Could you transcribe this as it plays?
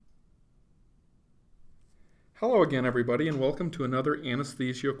Hello again, everybody, and welcome to another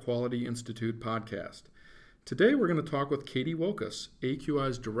Anesthesia Quality Institute podcast. Today we're going to talk with Katie Wokus,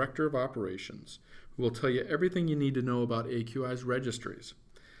 AQI's Director of Operations, who will tell you everything you need to know about AQI's registries.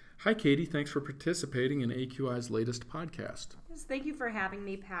 Hi, Katie. Thanks for participating in AQI's latest podcast. Yes, thank you for having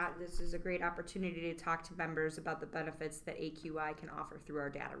me, Pat. This is a great opportunity to talk to members about the benefits that AQI can offer through our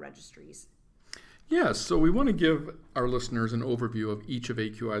data registries. Yes, so we want to give our listeners an overview of each of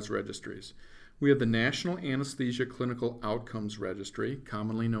AQI's registries. We have the National Anesthesia Clinical Outcomes Registry,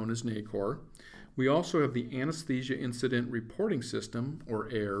 commonly known as NACOR. We also have the Anesthesia Incident Reporting System,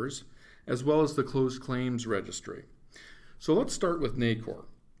 or AIRS, as well as the Closed Claims Registry. So let's start with NACOR.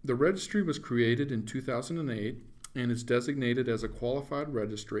 The registry was created in 2008 and is designated as a qualified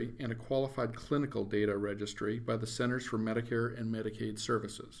registry and a qualified clinical data registry by the Centers for Medicare and Medicaid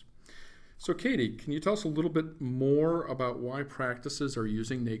Services. So Katie, can you tell us a little bit more about why practices are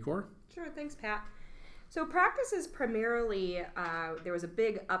using NACOR? Sure, thanks, Pat. So practices primarily, there was a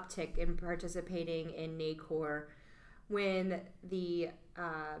big uptick in participating in NACOR when the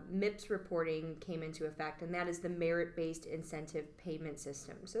MIPS reporting came into effect, and that is the Merit-Based Incentive Payment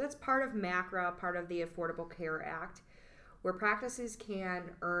System. So that's part of MACRA, part of the Affordable Care Act, where practices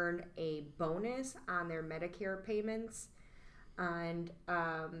can earn a bonus on their Medicare payments, and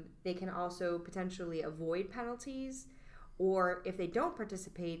they can also potentially avoid penalties, or if they don't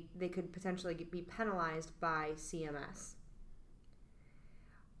participate, they could potentially be penalized by CMS.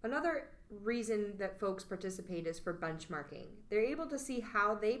 Another reason that folks participate is for benchmarking. They're able to see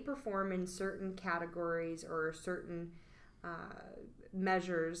how they perform in certain categories or certain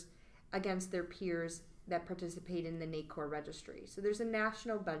measures against their peers that participate in the NACOR registry. So there's a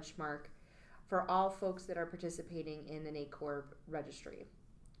national benchmark for all folks that are participating in the NACOR registry.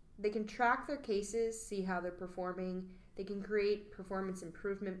 They can track their cases, see how they're performing. They can create performance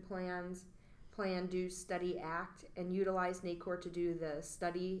improvement plans, plan, do, study, act, and utilize NACOR to do the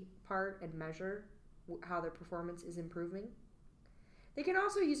study part and measure how their performance is improving. They can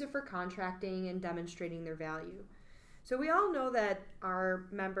also use it for contracting and demonstrating their value. So we all know that our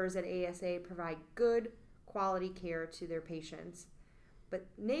members at ASA provide good quality care to their patients, but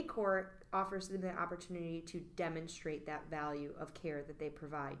NACOR offers them the opportunity to demonstrate that value of care that they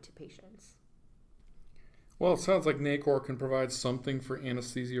provide to patients. Well, it sounds like NACOR can provide something for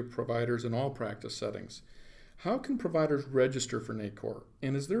anesthesia providers in all practice settings. How can providers register for NACOR?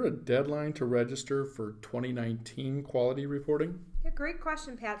 And is there a deadline to register for 2019 quality reporting? Yeah, great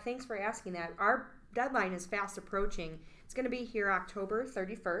question, Pat. Thanks for asking that. Our deadline is fast approaching. It's going to be here October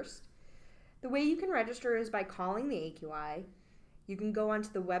 31st. The way you can register is by calling the AQI. You can go onto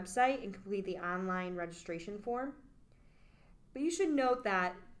the website and complete the online registration form. But you should note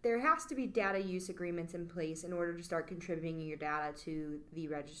that there has to be data use agreements in place in order to start contributing your data to the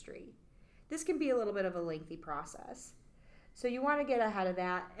registry. This can be a little bit of a lengthy process. So you want to get ahead of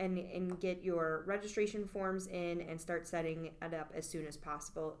that and get your registration forms in and start setting it up as soon as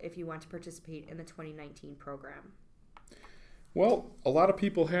possible if you want to participate in the 2019 program. Well, a lot of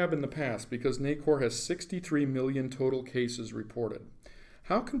people have in the past because NACOR has 63 million total cases reported.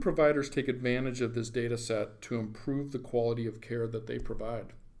 How can providers take advantage of this data set to improve the quality of care that they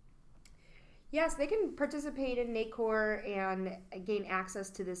provide? Yes, they can participate in NACOR and gain access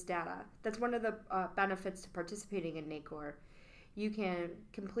to this data. That's one of the benefits to participating in NACOR. You can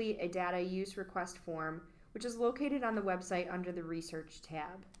complete a data use request form, which is located on the website under the Research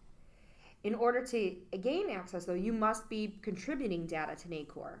tab. In order to gain access, though, you must be contributing data to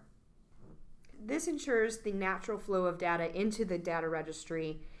NACOR. This ensures the natural flow of data into the data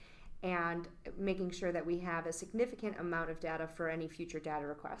registry and making sure that we have a significant amount of data for any future data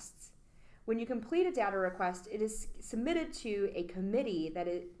requests. When you complete a data request, it is submitted to a committee that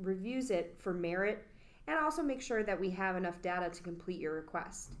reviews it for merit and also make sure that we have enough data to complete your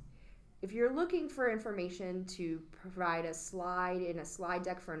request. If you're looking for information to provide a slide in a slide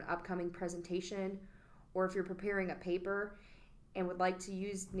deck for an upcoming presentation, or if you're preparing a paper and would like to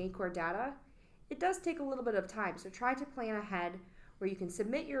use NACOR data, it does take a little bit of time. So try to plan ahead where you can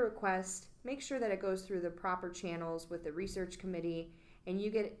submit your request, make sure that it goes through the proper channels with the research committee, and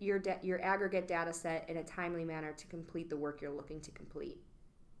you get your aggregate data set in a timely manner to complete the work you're looking to complete.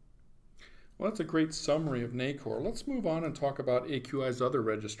 Well, that's a great summary of NACOR. Let's move on and talk about AQI's other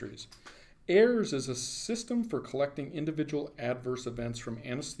registries. AIRS is a system for collecting individual adverse events from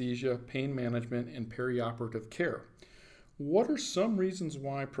anesthesia, pain management, and perioperative care. What are some reasons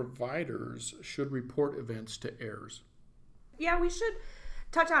why providers should report events to AIRS? Yeah, we should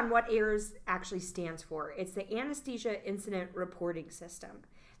touch on what AIRS actually stands for. It's the Anesthesia Incident Reporting System.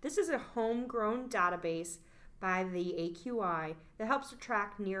 This is a homegrown database by the AQI that helps to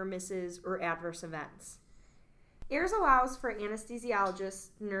track near misses or adverse events. AIRS allows for anesthesiologists,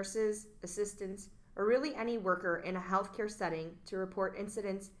 nurses, assistants, or really any worker in a healthcare setting to report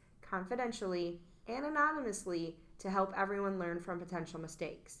incidents confidentially and anonymously to help everyone learn from potential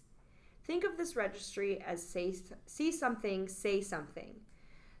mistakes. Think of this registry as see something, say something.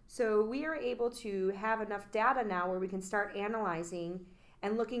 So we are able to have enough data now where we can start analyzing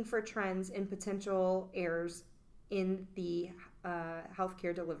and looking for trends in potential errors in the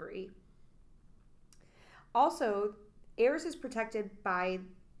healthcare delivery. Also, AIRS is protected by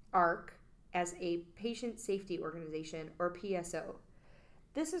AHRQ as a patient safety organization, or PSO.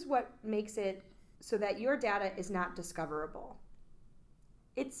 This is what makes it so that your data is not discoverable.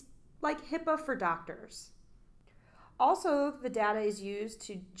 It's like HIPAA for doctors. Also, the data is used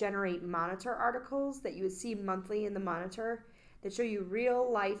to generate monitor articles that you would see monthly in the monitor that show you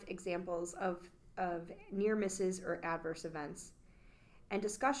real-life examples of near misses or adverse events, and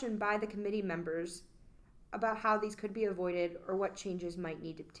discussion by the committee members about how these could be avoided or what changes might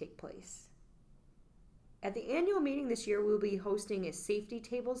need to take place. At the annual meeting this year, we'll be hosting a safety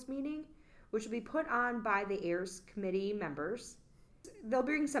tables meeting, which will be put on by the AIRS committee members. They'll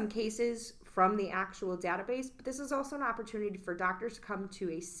bring some cases from the actual database, but this is also an opportunity for doctors to come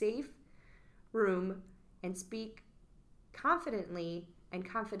to a safe room and speak confidently and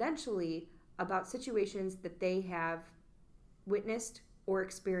confidentially about situations that they have witnessed or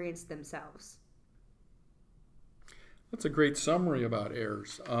experienced themselves. That's a great summary about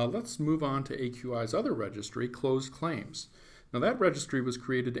AIRS. Let's move on to AQI's other registry, closed claims. Now, that registry was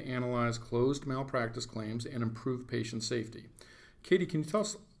created to analyze closed malpractice claims and improve patient safety. Katie, can you tell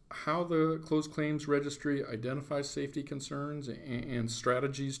us how the closed claims registry identifies safety concerns and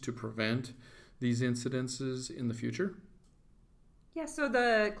strategies to prevent these incidences in the future? Yeah, so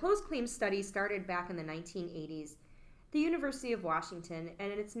the closed claims study started back in the 1980s, the University of Washington,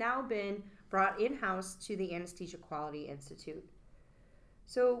 and it's now been brought in-house to the Anesthesia Quality Institute.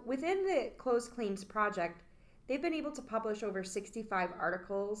 So within the closed claims project, they've been able to publish over 65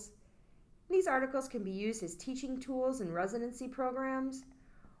 articles. These articles can be used as teaching tools in residency programs,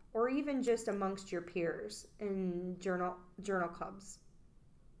 or even just amongst your peers in journal clubs.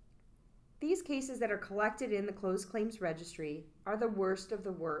 These cases that are collected in the closed claims registry are the worst of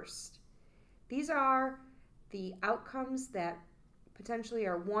the worst. These are the outcomes that potentially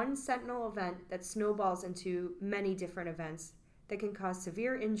are one sentinel event that snowballs into many different events that can cause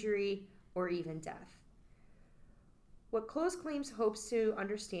severe injury or even death. What closed claims hopes to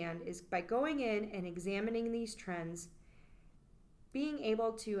understand is by going in and examining these trends, being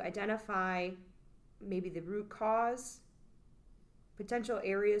able to identify maybe the root cause, potential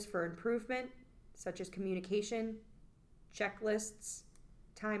areas for improvement, such as communication, checklists,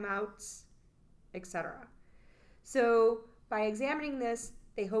 timeouts, etc. So by examining this,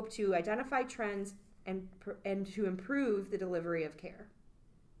 they hope to identify trends and to improve the delivery of care.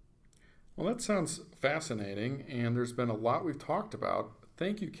 Well, that sounds fascinating, and there's been a lot we've talked about.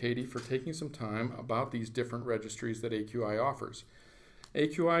 Thank you, Katie, for taking some time about these different registries that AQI offers.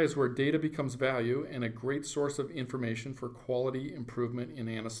 AQI is where data becomes value and a great source of information for quality improvement in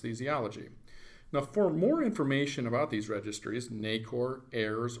anesthesiology. Now, for more information about these registries, NACOR,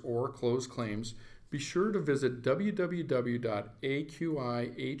 AIRS, or closed claims, be sure to visit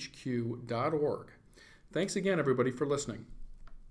www.aqihq.org. Thanks again, everybody, for listening.